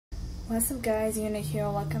What's up guys, Yuna here,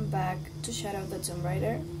 welcome back to Shadow of the Tomb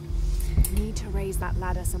Raider. Need to raise that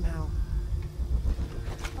ladder somehow.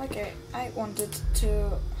 Okay, I wanted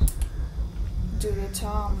to do the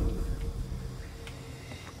Tom.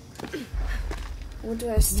 Where do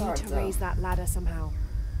I start Need to raise that ladder somehow.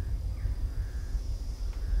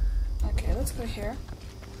 Okay, let's go here.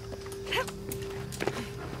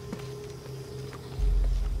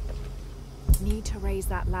 Need to raise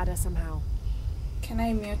that ladder somehow. Can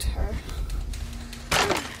I mute her?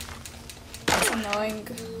 It's annoying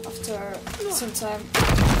after some time.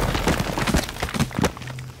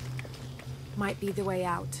 Might be the way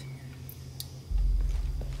out.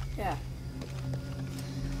 Yeah.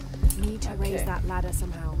 Need to raise that ladder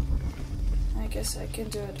somehow. I guess I can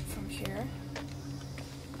do it from here.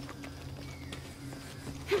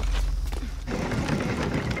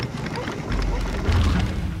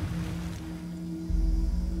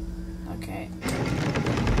 Okay.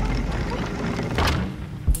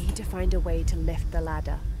 Need to find a way to lift the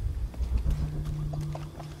ladder.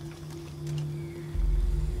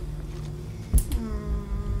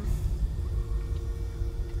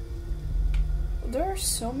 There are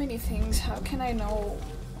so many things. How can I know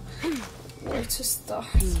where to start?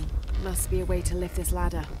 Must be a way to lift this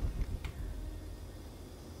ladder.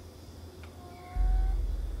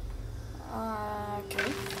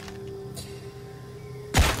 Okay.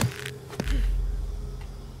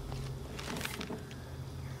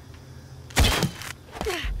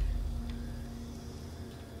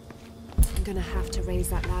 I'm gonna have to raise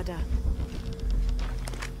that ladder.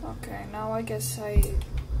 Okay, now I guess I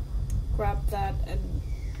grab that and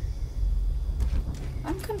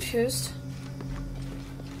I'm confused.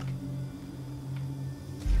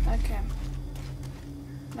 Okay.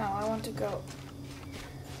 Now I want to go.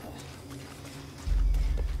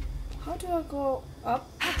 How do I go up?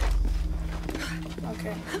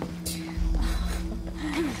 Okay.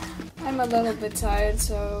 I'm a little bit tired,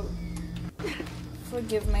 so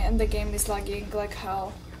forgive me, and the game is lagging like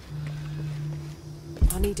hell.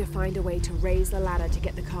 I'll need to find a way to raise the ladder to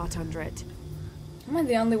get the cart under it. Am I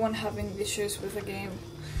the only one having issues with the game?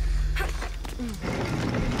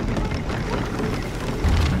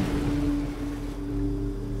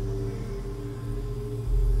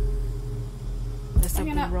 There's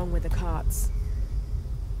something wrong with the carts.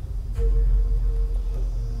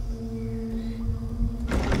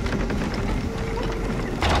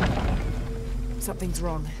 Something's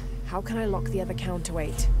wrong. How can I lock the other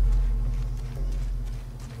counterweight?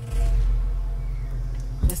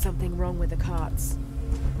 There's something wrong with the carts.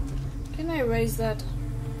 Can I raise that?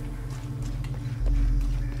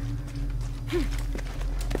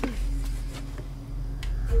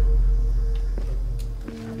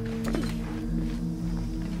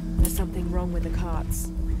 There's something wrong with the carts.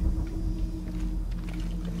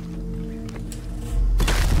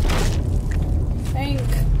 Thank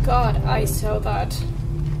God I saw that.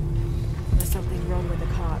 There's something wrong with the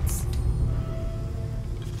carts.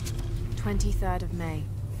 23rd of May.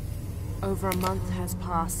 Over a month has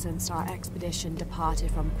passed since our expedition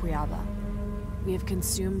departed from Cuiaba. We have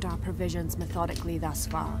consumed our provisions methodically thus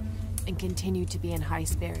far, and continue to be in high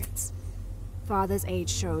spirits. Father's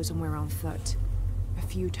age shows when we're on foot. A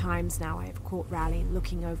few times now I have caught Raleigh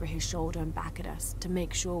looking over his shoulder and back at us to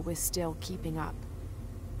make sure we're still keeping up.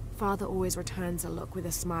 Father always returns a look with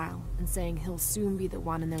a smile and saying he'll soon be the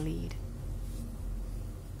one in the lead.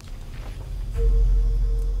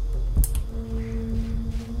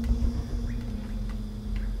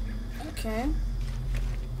 Okay.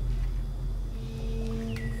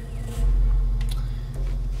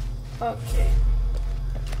 Okay.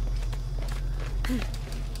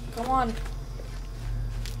 Come on.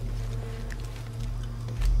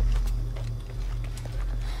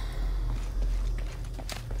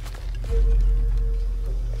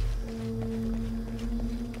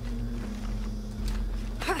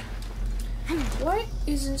 Why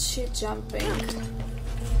isn't she jumping?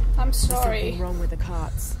 I'm sorry. Something wrong with the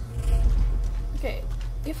carts. Okay,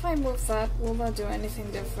 if I move that, will that do anything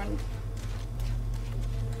different?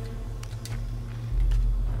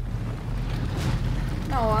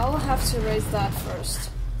 No, I'll have to raise that first.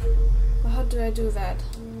 But how do I do that?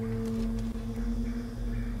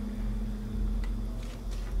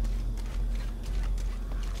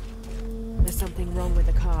 There's something wrong with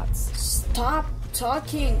the carts. Stop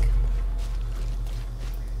talking!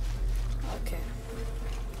 Okay.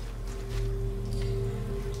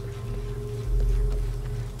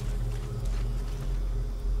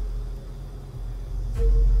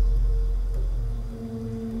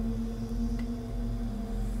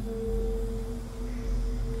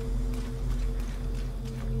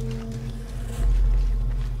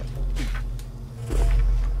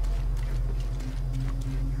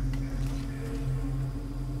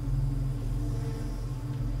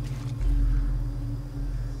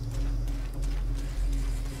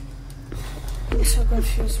 I'm so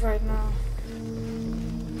confused right now.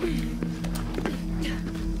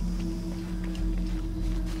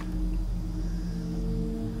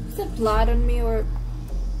 Is it blood on me or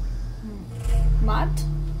mud?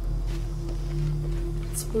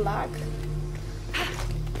 It's black.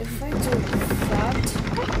 If I do that...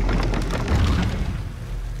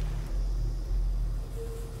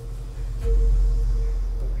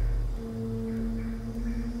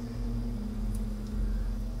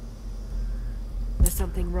 There's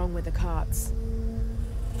something wrong with the carts.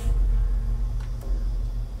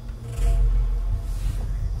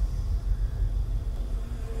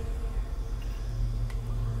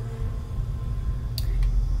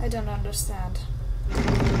 I don't understand.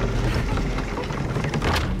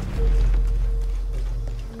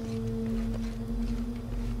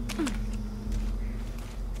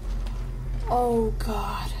 Oh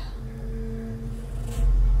God.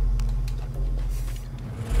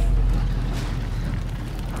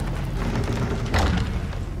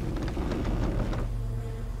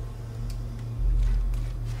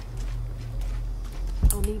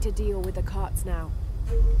 I'll need to deal with the carts now.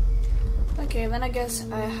 Okay, then I guess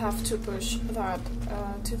I have to push that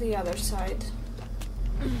to the other side.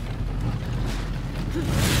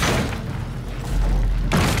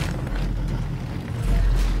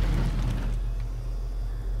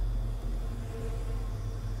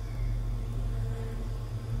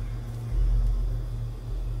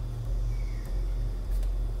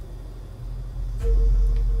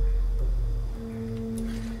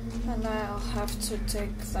 And I'll have to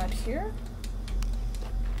take that here.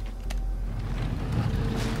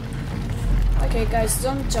 Okay guys,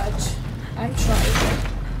 don't judge. I'm trying.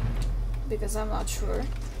 Because I'm not sure.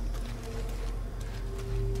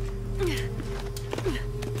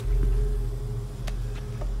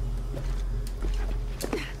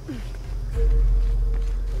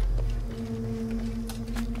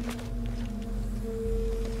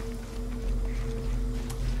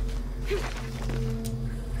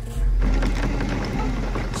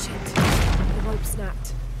 Shit, the rope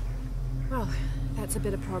snapped. Well, that's a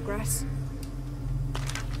bit of progress.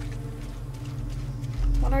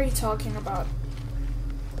 What are you talking about?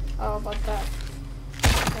 Oh, about that.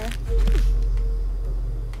 Okay.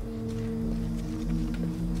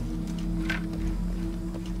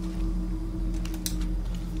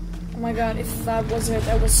 Oh my god, if that was it,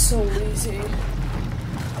 that was so easy.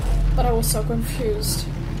 But I was so confused.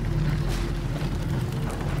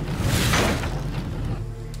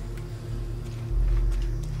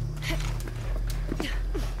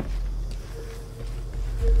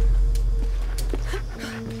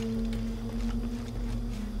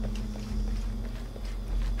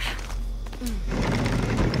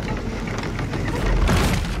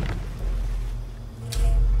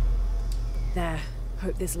 There.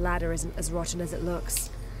 Hope this ladder isn't as rotten as it looks.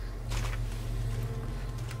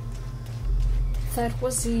 That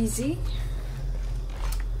was easy.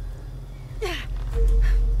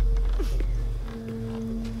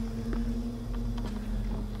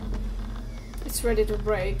 It's ready to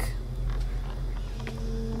break.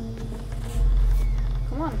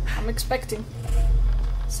 Come on, I'm expecting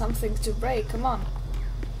something to break, come on.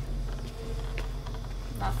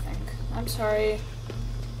 Nothing. I'm sorry.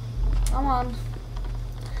 Come on.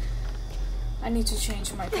 I need to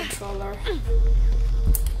change my controller.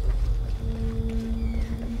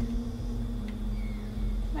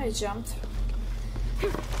 I jumped.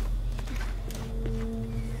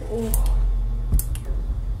 Oh.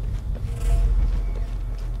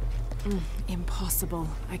 Impossible.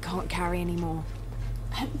 I can't carry anymore.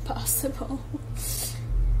 Impossible.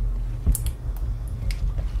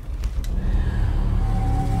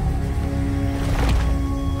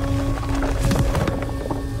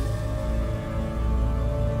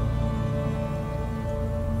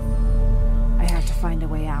 Find a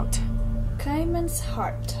way out. Cayman's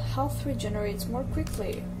heart. Health regenerates more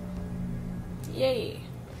quickly. Yay.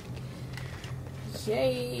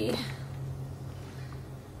 Yay.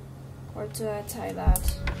 Where do I tie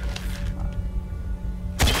that?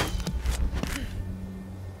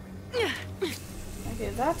 Okay,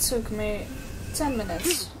 that took me 10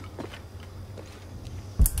 minutes.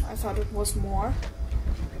 I thought it was more.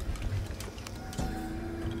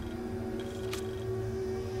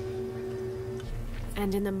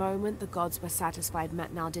 And in the moment the gods were satisfied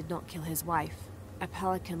Metnal did not kill his wife, a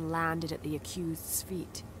pelican landed at the accused's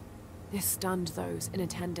feet. This stunned those in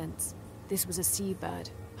attendance. This was a seabird,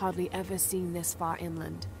 hardly ever seen this far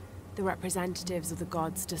inland. The representatives of the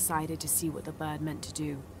gods decided to see what the bird meant to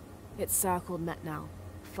do. It circled Metnal,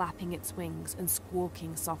 flapping its wings and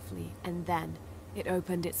squawking softly, and then it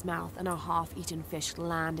opened its mouth and a half-eaten fish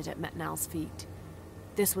landed at Metnal's feet.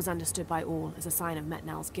 This was understood by all as a sign of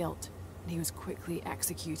Metnal's guilt, and he was quickly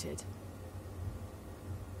executed.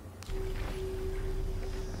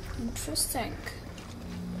 Interesting.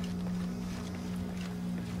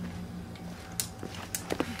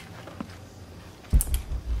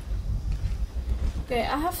 Okay,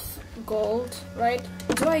 I have gold, right?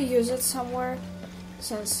 Do I use it somewhere?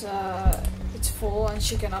 Since it's full and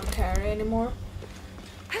she cannot carry anymore.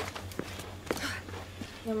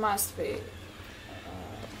 There must be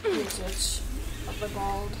usage of the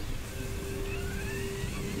gold.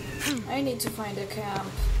 I need to find a camp.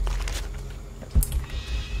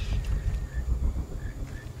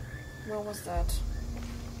 Where was that?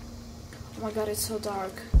 Oh my god, it's so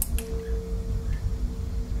dark.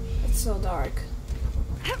 It's so dark.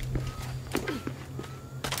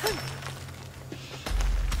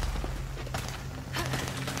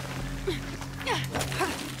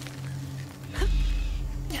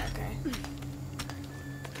 Okay.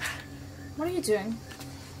 What are you doing?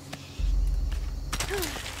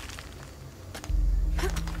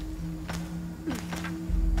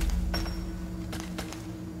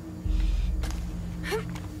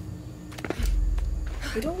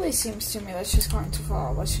 It always seems to me that she's going to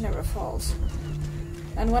fall, but she never falls.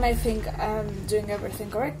 And when I think I'm doing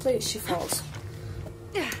everything correctly, she falls.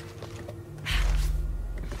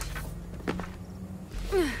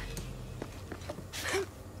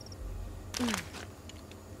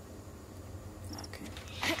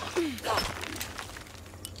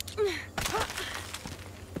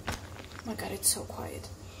 Oh my god, it's so quiet.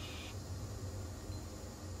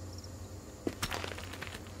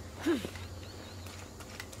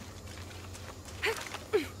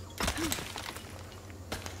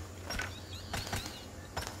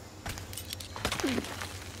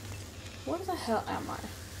 Where the hell am I?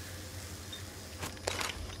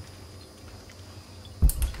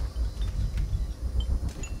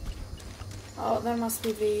 Oh, that must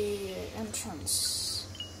be the entrance.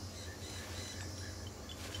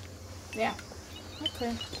 Yeah.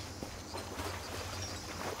 Okay.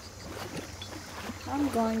 I'm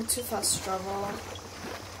going to fast travel.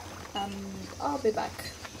 And I'll be back.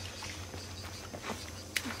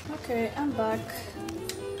 Okay, I'm back.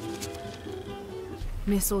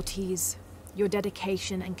 Miss Ortiz, your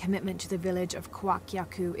dedication and commitment to the village of Kuwaq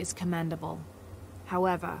Yaku is commendable.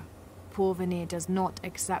 However, Porvenir does not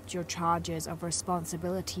accept your charges of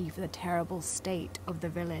responsibility for the terrible state of the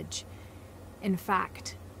village. In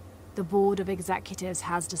fact, the Board of Executives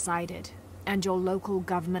has decided, and your local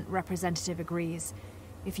government representative agrees,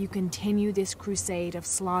 if you continue this crusade of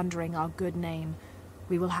slandering our good name,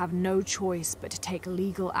 we will have no choice but to take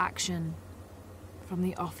legal action. From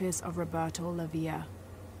the office of Roberto Lavia,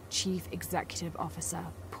 Chief Executive Officer,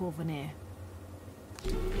 Porvenir.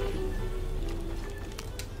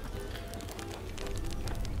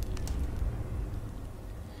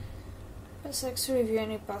 Press X to review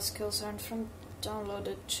any past skills earned from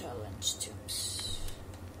downloaded challenge tubes.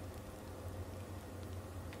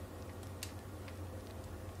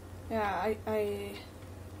 Yeah, I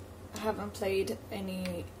haven't played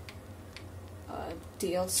any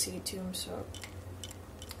DLC Tomb, so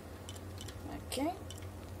okay.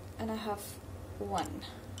 And I have one.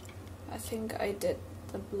 I think I did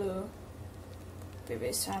the blue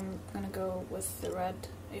previous time. I'm gonna go with the red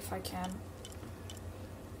if I can.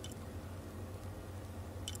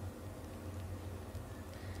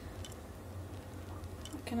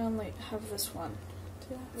 I can only have this one.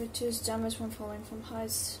 Reduce damage when falling from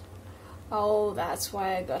heights. Oh, that's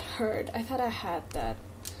why I got hurt. I thought I had that.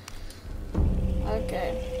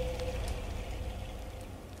 Okay.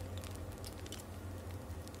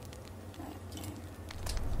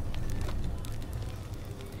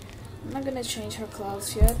 I'm not gonna change her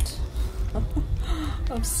clothes yet.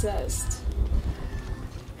 Obsessed.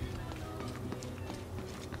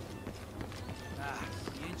 The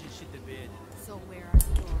engine shit the bed. So where are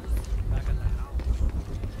you? Back at the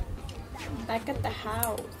house. Back at the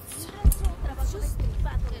house.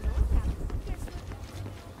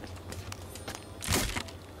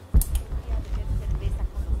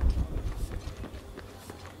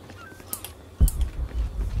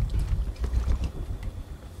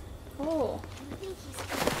 Oh.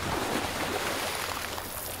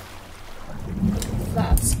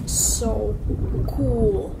 That's so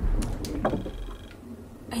cool.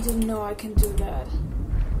 I didn't know I can do that.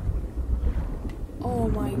 Oh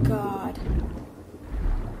my god.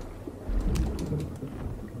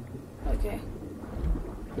 Okay.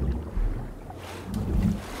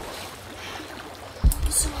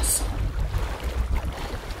 This is awesome.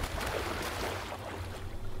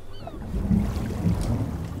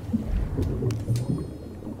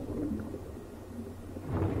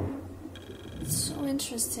 So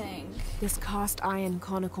interesting. This cast iron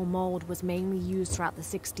conical mold was mainly used throughout the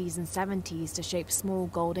 60s and 70s to shape small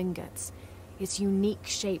gold ingots. Its unique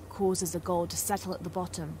shape causes the gold to settle at the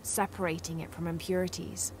bottom, separating it from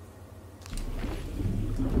impurities.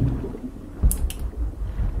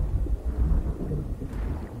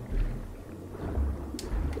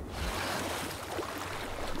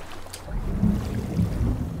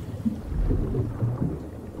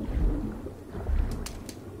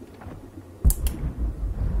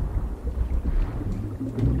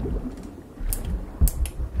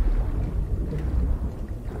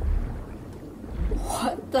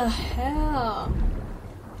 What the hell?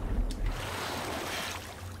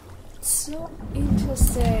 So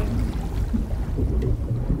interesting.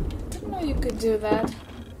 Didn't know you could do that.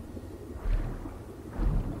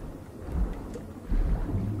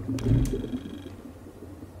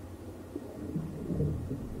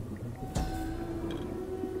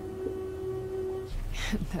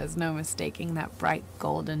 There's no mistaking that bright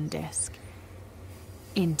golden disc.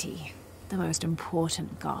 Inti, the most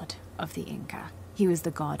important god of the Inca. He was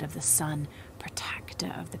the god of the sun,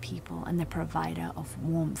 protector of the people, and the provider of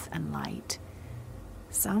warmth and light.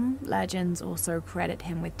 Some legends also credit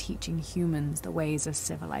him with teaching humans the ways of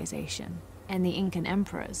civilization, and the Incan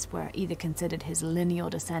emperors were either considered his lineal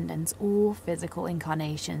descendants or physical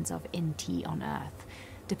incarnations of Inti on Earth,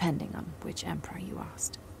 depending on which emperor you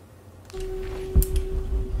asked.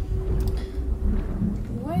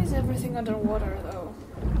 Why is everything underwater though?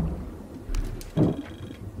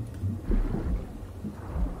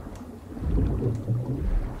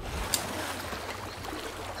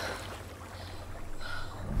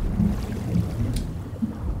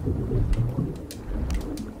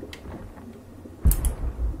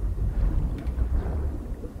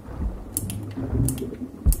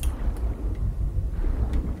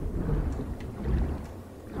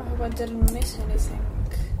 I hope I didn't miss anything.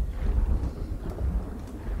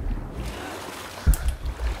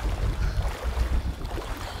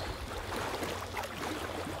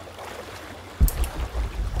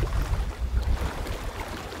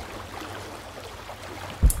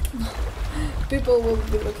 People will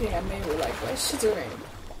be looking at me like, what's she doing?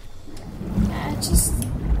 Just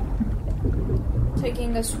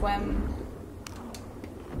taking a swim.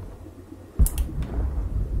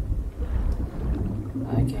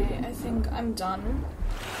 Okay, I think I'm done.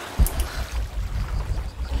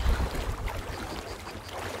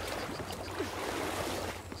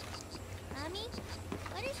 Mommy,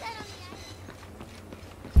 what is that on the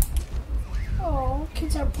island? Oh,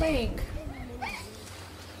 kids are playing.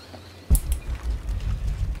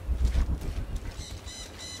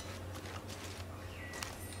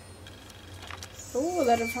 Ooh,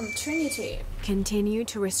 letter from Trinity. Continue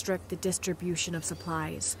to restrict the distribution of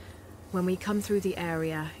supplies. When we come through the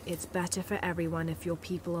area, it's better for everyone if your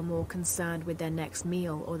people are more concerned with their next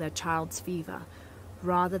meal or their child's fever,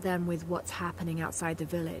 rather than with what's happening outside the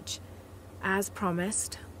village. As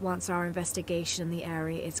promised, once our investigation in the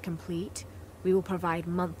area is complete, we will provide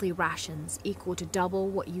monthly rations equal to double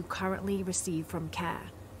what you currently receive from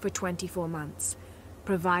CARE for 24 months,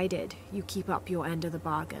 provided you keep up your end of the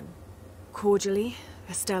bargain. Cordially,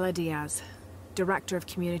 Estella Diaz, Director of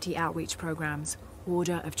Community Outreach Programs,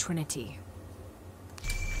 Order of Trinity.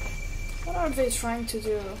 What are they trying to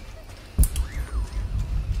do?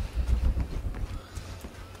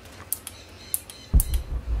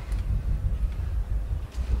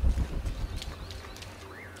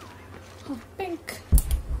 Oh, pink.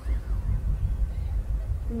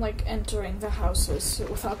 I'm like entering the houses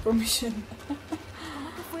without permission.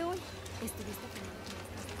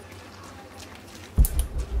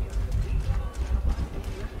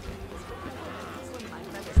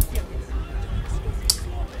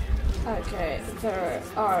 Okay, there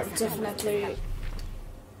are definitely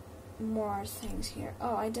more things here.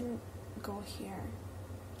 Oh, I didn't go here.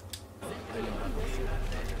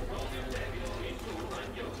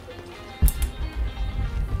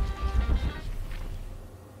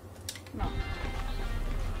 No.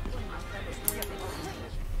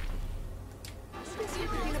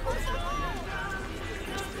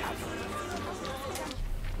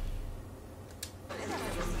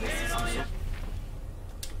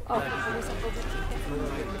 Oh.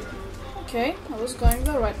 Okay, I was going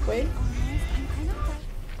the right way.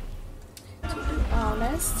 To be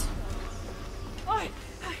honest.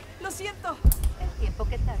 Lo siento. El tiempo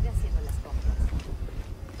que tarde haciendo las compras.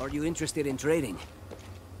 Are you interested in trading?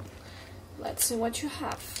 Let's see what you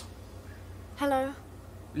have. Hello.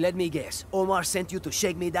 Let me guess. Omar sent you to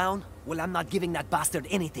shake me down? Well, I'm not giving that bastard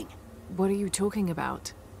anything. What are you talking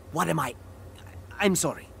about? What am I? I'm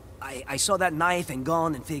sorry. I saw that knife and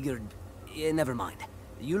gun and figured Yeah, never mind.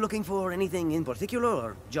 You looking for anything in particular,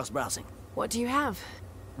 or just browsing? What do you have?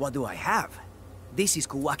 What do I have? This is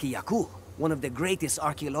Kuwaki Yaku, one of the greatest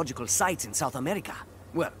archaeological sites in South America.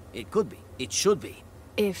 Well, it could be. It should be.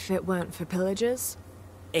 If it weren't for pillagers?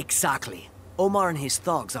 Exactly. Omar and his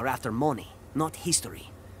thugs are after money, not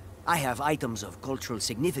history. I have items of cultural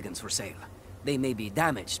significance for sale. They may be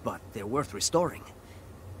damaged, but they're worth restoring.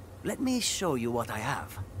 Let me show you what I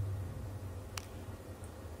have.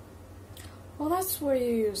 Well, that's where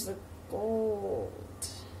you use the gold.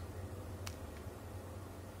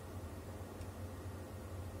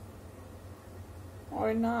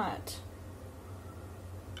 Or not.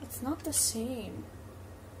 It's not the same.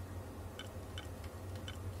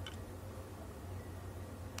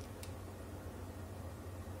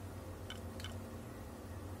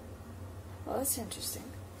 Well, that's interesting.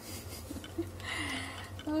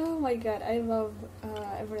 Oh my god, I love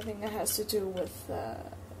everything that has to do with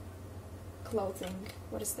clothing.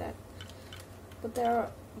 What is that? But they're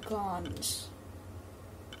guns.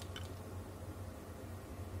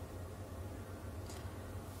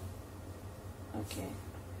 Okay.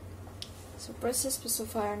 So press the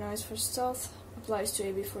specifier noise for stealth, applies to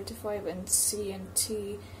AB45 and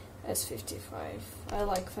CNT S55. I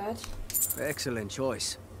like that. Excellent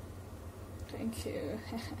choice. Thank you.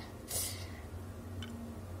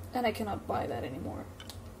 And I cannot buy that anymore.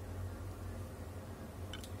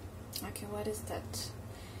 Okay, what is that?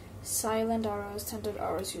 Silent arrows, standard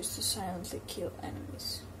arrows used to silently kill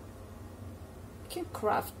enemies. I can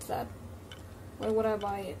craft that. Where would I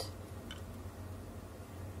buy it?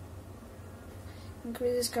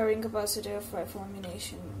 Increases carrying capacity of rifle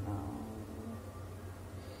ammunition. No.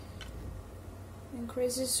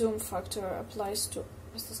 Increases zoom factor, applies to...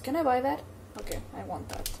 What's this? Can I buy that? Okay, I want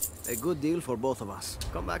that. A good deal for both of us.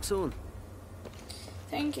 Come back soon.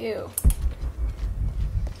 Thank you.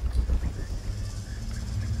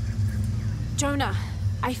 Jonah,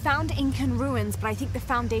 I found Incan ruins, but I think the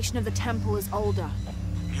foundation of the temple is older.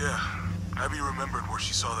 Yeah, Abby remembered where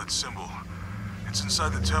she saw that symbol. It's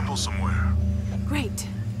inside the temple somewhere. Great.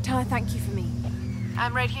 Tell her thank you for me.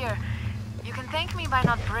 I'm right here. You can thank me by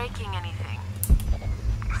not breaking anything.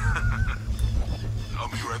 I'll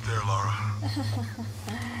be right there, Lara.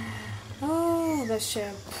 Oh, the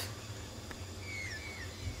ship.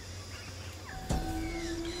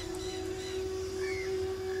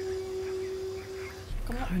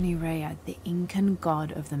 Koni Rea, the Incan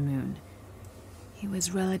god of the moon. He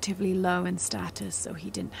was relatively low in status, so he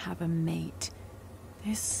didn't have a mate.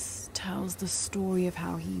 This tells the story of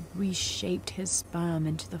how he reshaped his sperm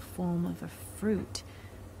into the form of a fruit,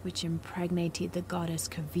 which impregnated the goddess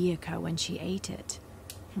Kavika when she ate it.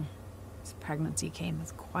 His pregnancy came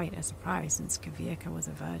as quite a surprise since Kavika was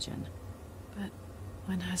a virgin. But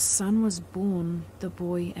when her son was born, the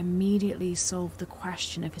boy immediately solved the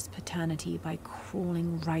question of his paternity by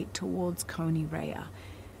crawling right towards Koni Rea.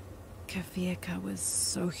 Kavika was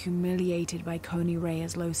so humiliated by Koni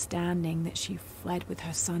Rea's low standing that she fled with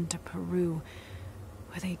her son to Peru,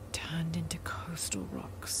 where they turned into coastal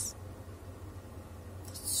rocks.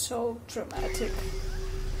 So dramatic.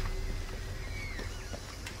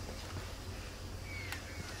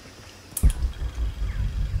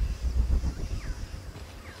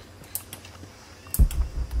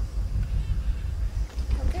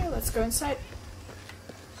 Okay, let's go inside.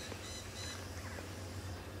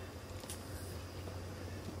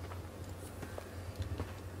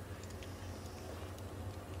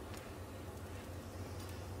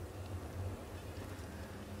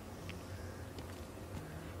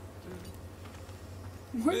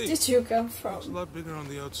 Where did you come from? It's a lot bigger on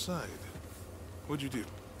the outside. What'd you do?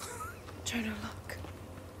 Jonah, look.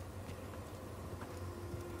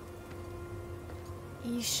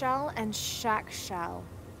 Ishal and Shakshal,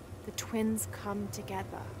 the twins come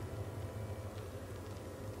together.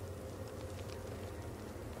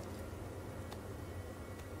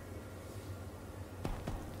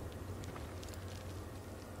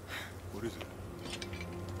 What is it?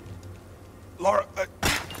 Lara,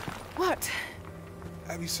 What?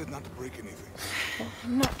 Abby said not to break anything.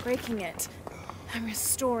 I'm not breaking it. I'm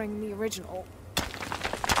restoring the original.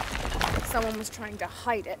 Someone was trying to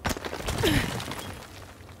hide it.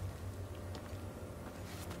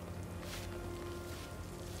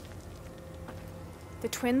 The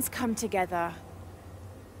twins come together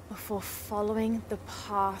before following the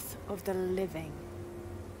path of the living.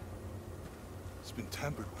 It's been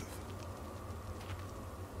tampered with.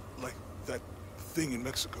 Like that thing in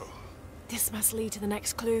Mexico. This must lead to the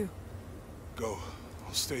next clue. Go.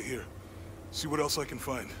 I'll stay here. See what else I can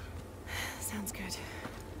find. Sounds good.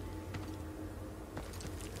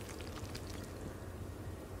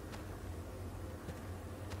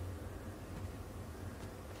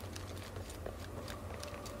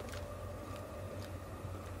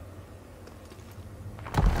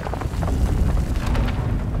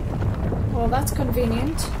 that's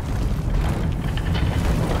convenient.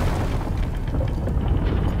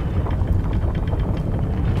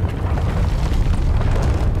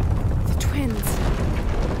 The twins.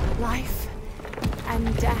 Life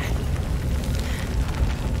and death.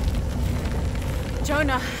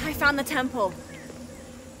 Jonah, I found the temple.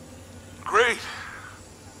 Great.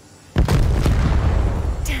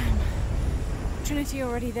 Damn. Trinity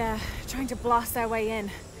already there, trying to blast their way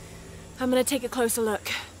in. I'm gonna take a closer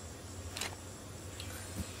look.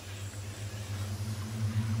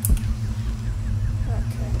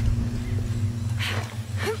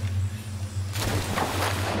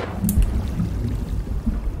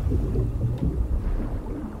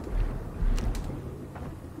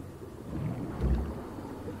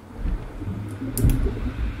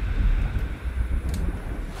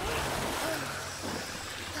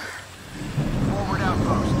 Forward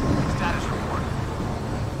outpost. Status report.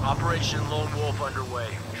 Operation Lone Wolf underway.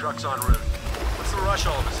 Trucks en route. What's the rush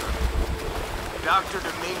all of a sudden? Dr.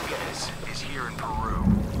 Dominguez is here in Peru.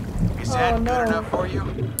 Is that good enough for you?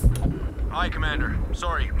 Aye, Commander.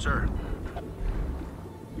 Sorry, sir.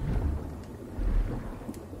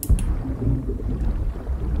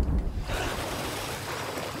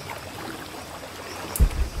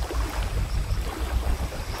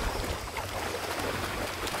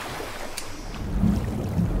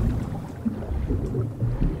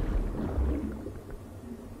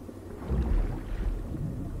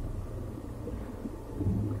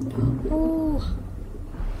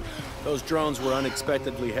 Those drones were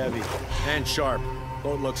unexpectedly heavy and sharp.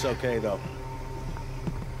 Boat looks okay, though.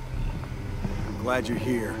 Glad you're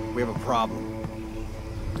here. We have a problem.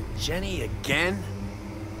 Jenny again?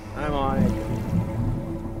 I'm on it.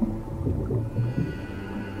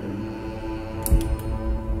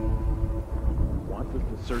 Wants us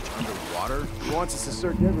to search underwater? He wants us to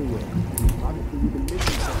search everywhere. Obviously, we've been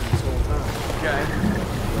missing something this whole time. Okay.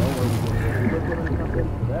 Well, we're looking at something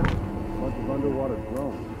better. A bunch of underwater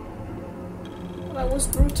drones. That was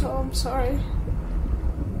brutal, I'm sorry.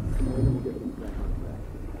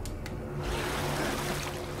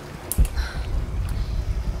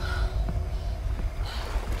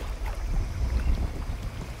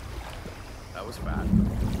 That was fast.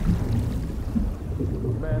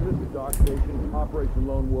 Man, this is Dock Station. Operation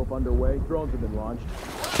Lone Wolf underway. Drones have been launched.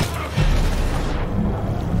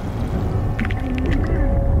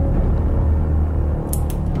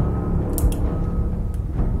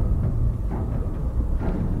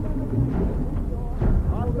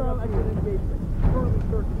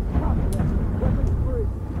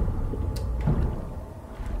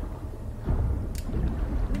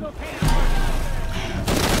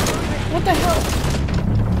 What the hell?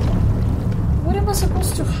 What am I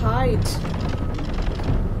supposed to hide?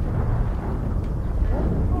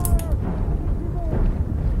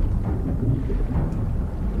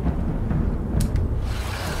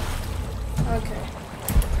 Okay.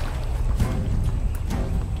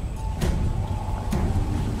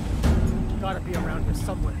 Gotta be around here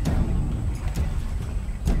somewhere.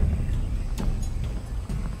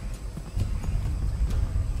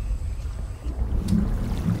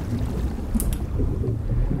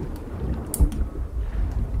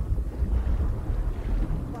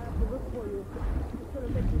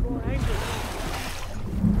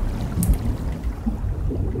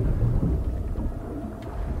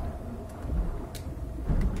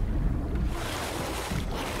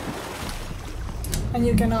 And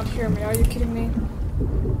you cannot hear me, are you kidding me?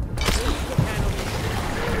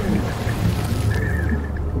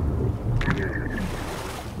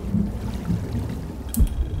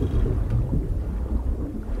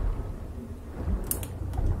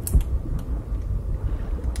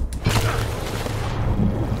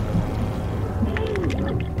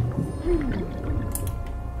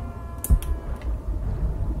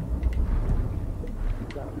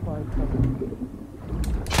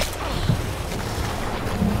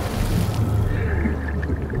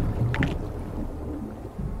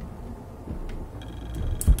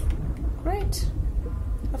 Great.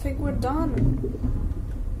 I think we're done.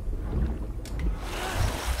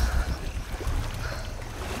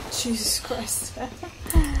 Jesus Christ.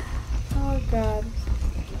 Oh god.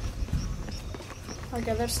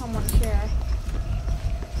 Okay, there's someone here.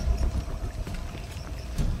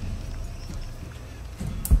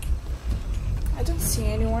 I don't see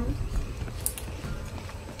anyone.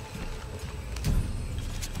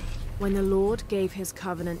 When the Lord gave his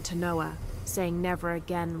covenant to Noah, saying never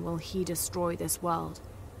again will he destroy this world,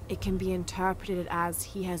 it can be interpreted as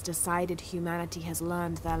he has decided humanity has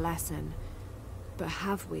learned their lesson. But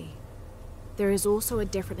have we? There is also a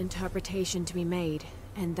different interpretation to be made,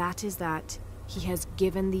 and that is that He has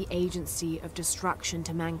given the agency of destruction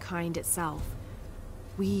to mankind itself.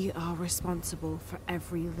 We are responsible for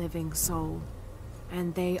every living soul,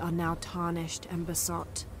 and they are now tarnished and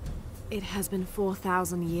besought. It has been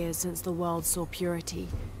 4,000 years since the world saw purity,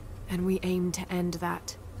 and we aim to end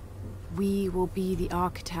that. We will be the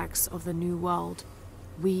architects of the new world.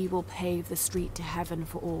 We will pave the street to heaven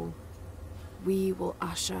for all. We will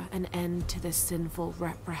usher an end to this sinful,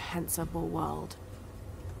 reprehensible world.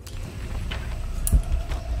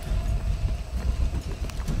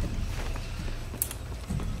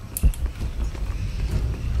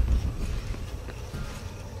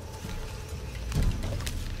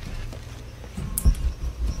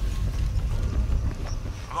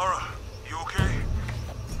 Lara, you okay?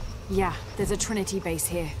 Yeah, there's a Trinity base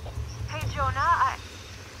here. Hey, Jonah,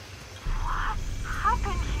 what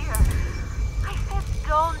happened here? I said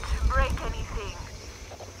don't break anything.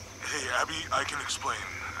 Hey, Abby, I can explain.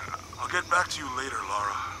 I'll get back to you later,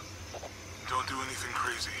 Lara. Don't do anything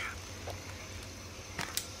crazy.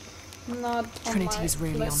 Not on Trinity's my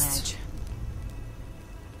really list. on edge.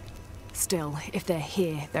 Still, if they're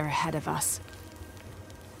here, they're ahead of us.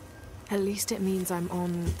 At least it means I'm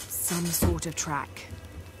on some sort of track.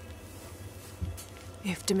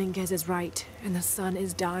 If Dominguez is right, and the sun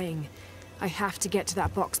is dying, I have to get to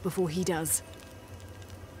that box before he does.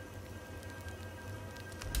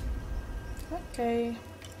 Okay.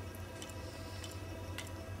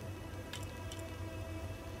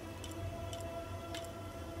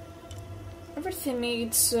 Everything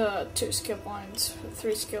needs 2 skill points,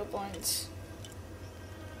 3 skill points.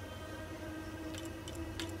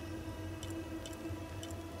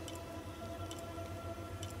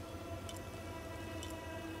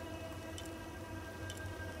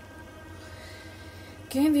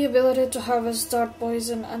 Gain the ability to harvest dart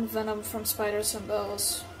poison and venom from spiders and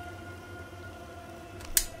bells.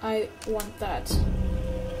 I want that.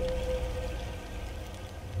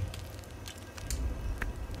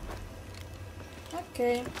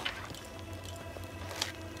 Okay.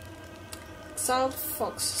 Exiled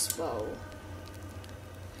Fox's Bow.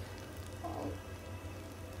 Well,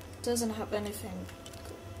 doesn't have anything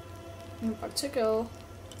in particular,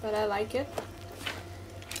 but I like it.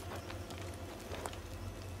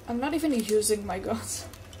 I'm not even using my guns.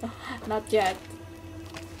 Not yet.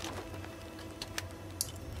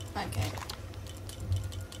 Okay.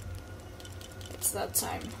 It's that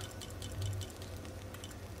time.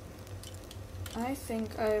 I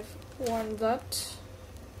think I've worn that.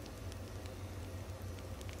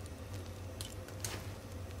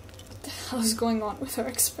 What the hell is going on with her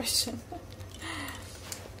expression?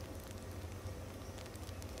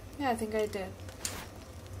 Yeah, I think I did.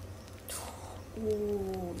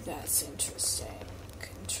 Ooh, that's interesting.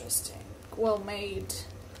 Interesting. Well made.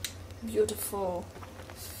 Beautiful.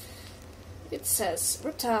 It says,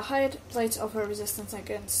 Reptile hide plates offer resistance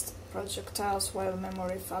against projectiles, while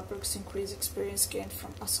memory fabrics increase experience gained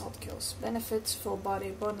from assault kills. Benefits: full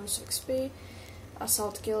body bonus XP.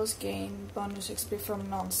 Assault kills gain bonus XP from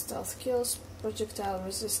non-stealth kills. Projectile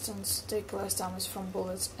resistance, take less damage from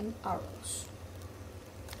bullets and arrows.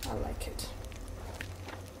 I like it.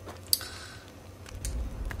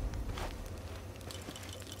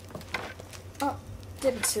 Oh,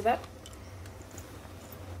 didn't see that.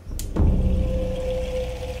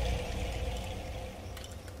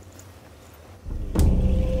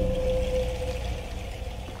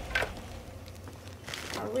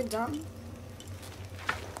 Are we done?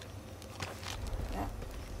 Yeah.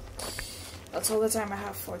 That's all the time I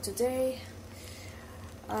have for today.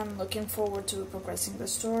 I'm looking forward to progressing the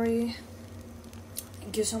story.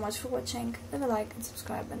 Thank you so much for watching. Leave a like and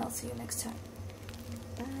subscribe, and I'll see you next time.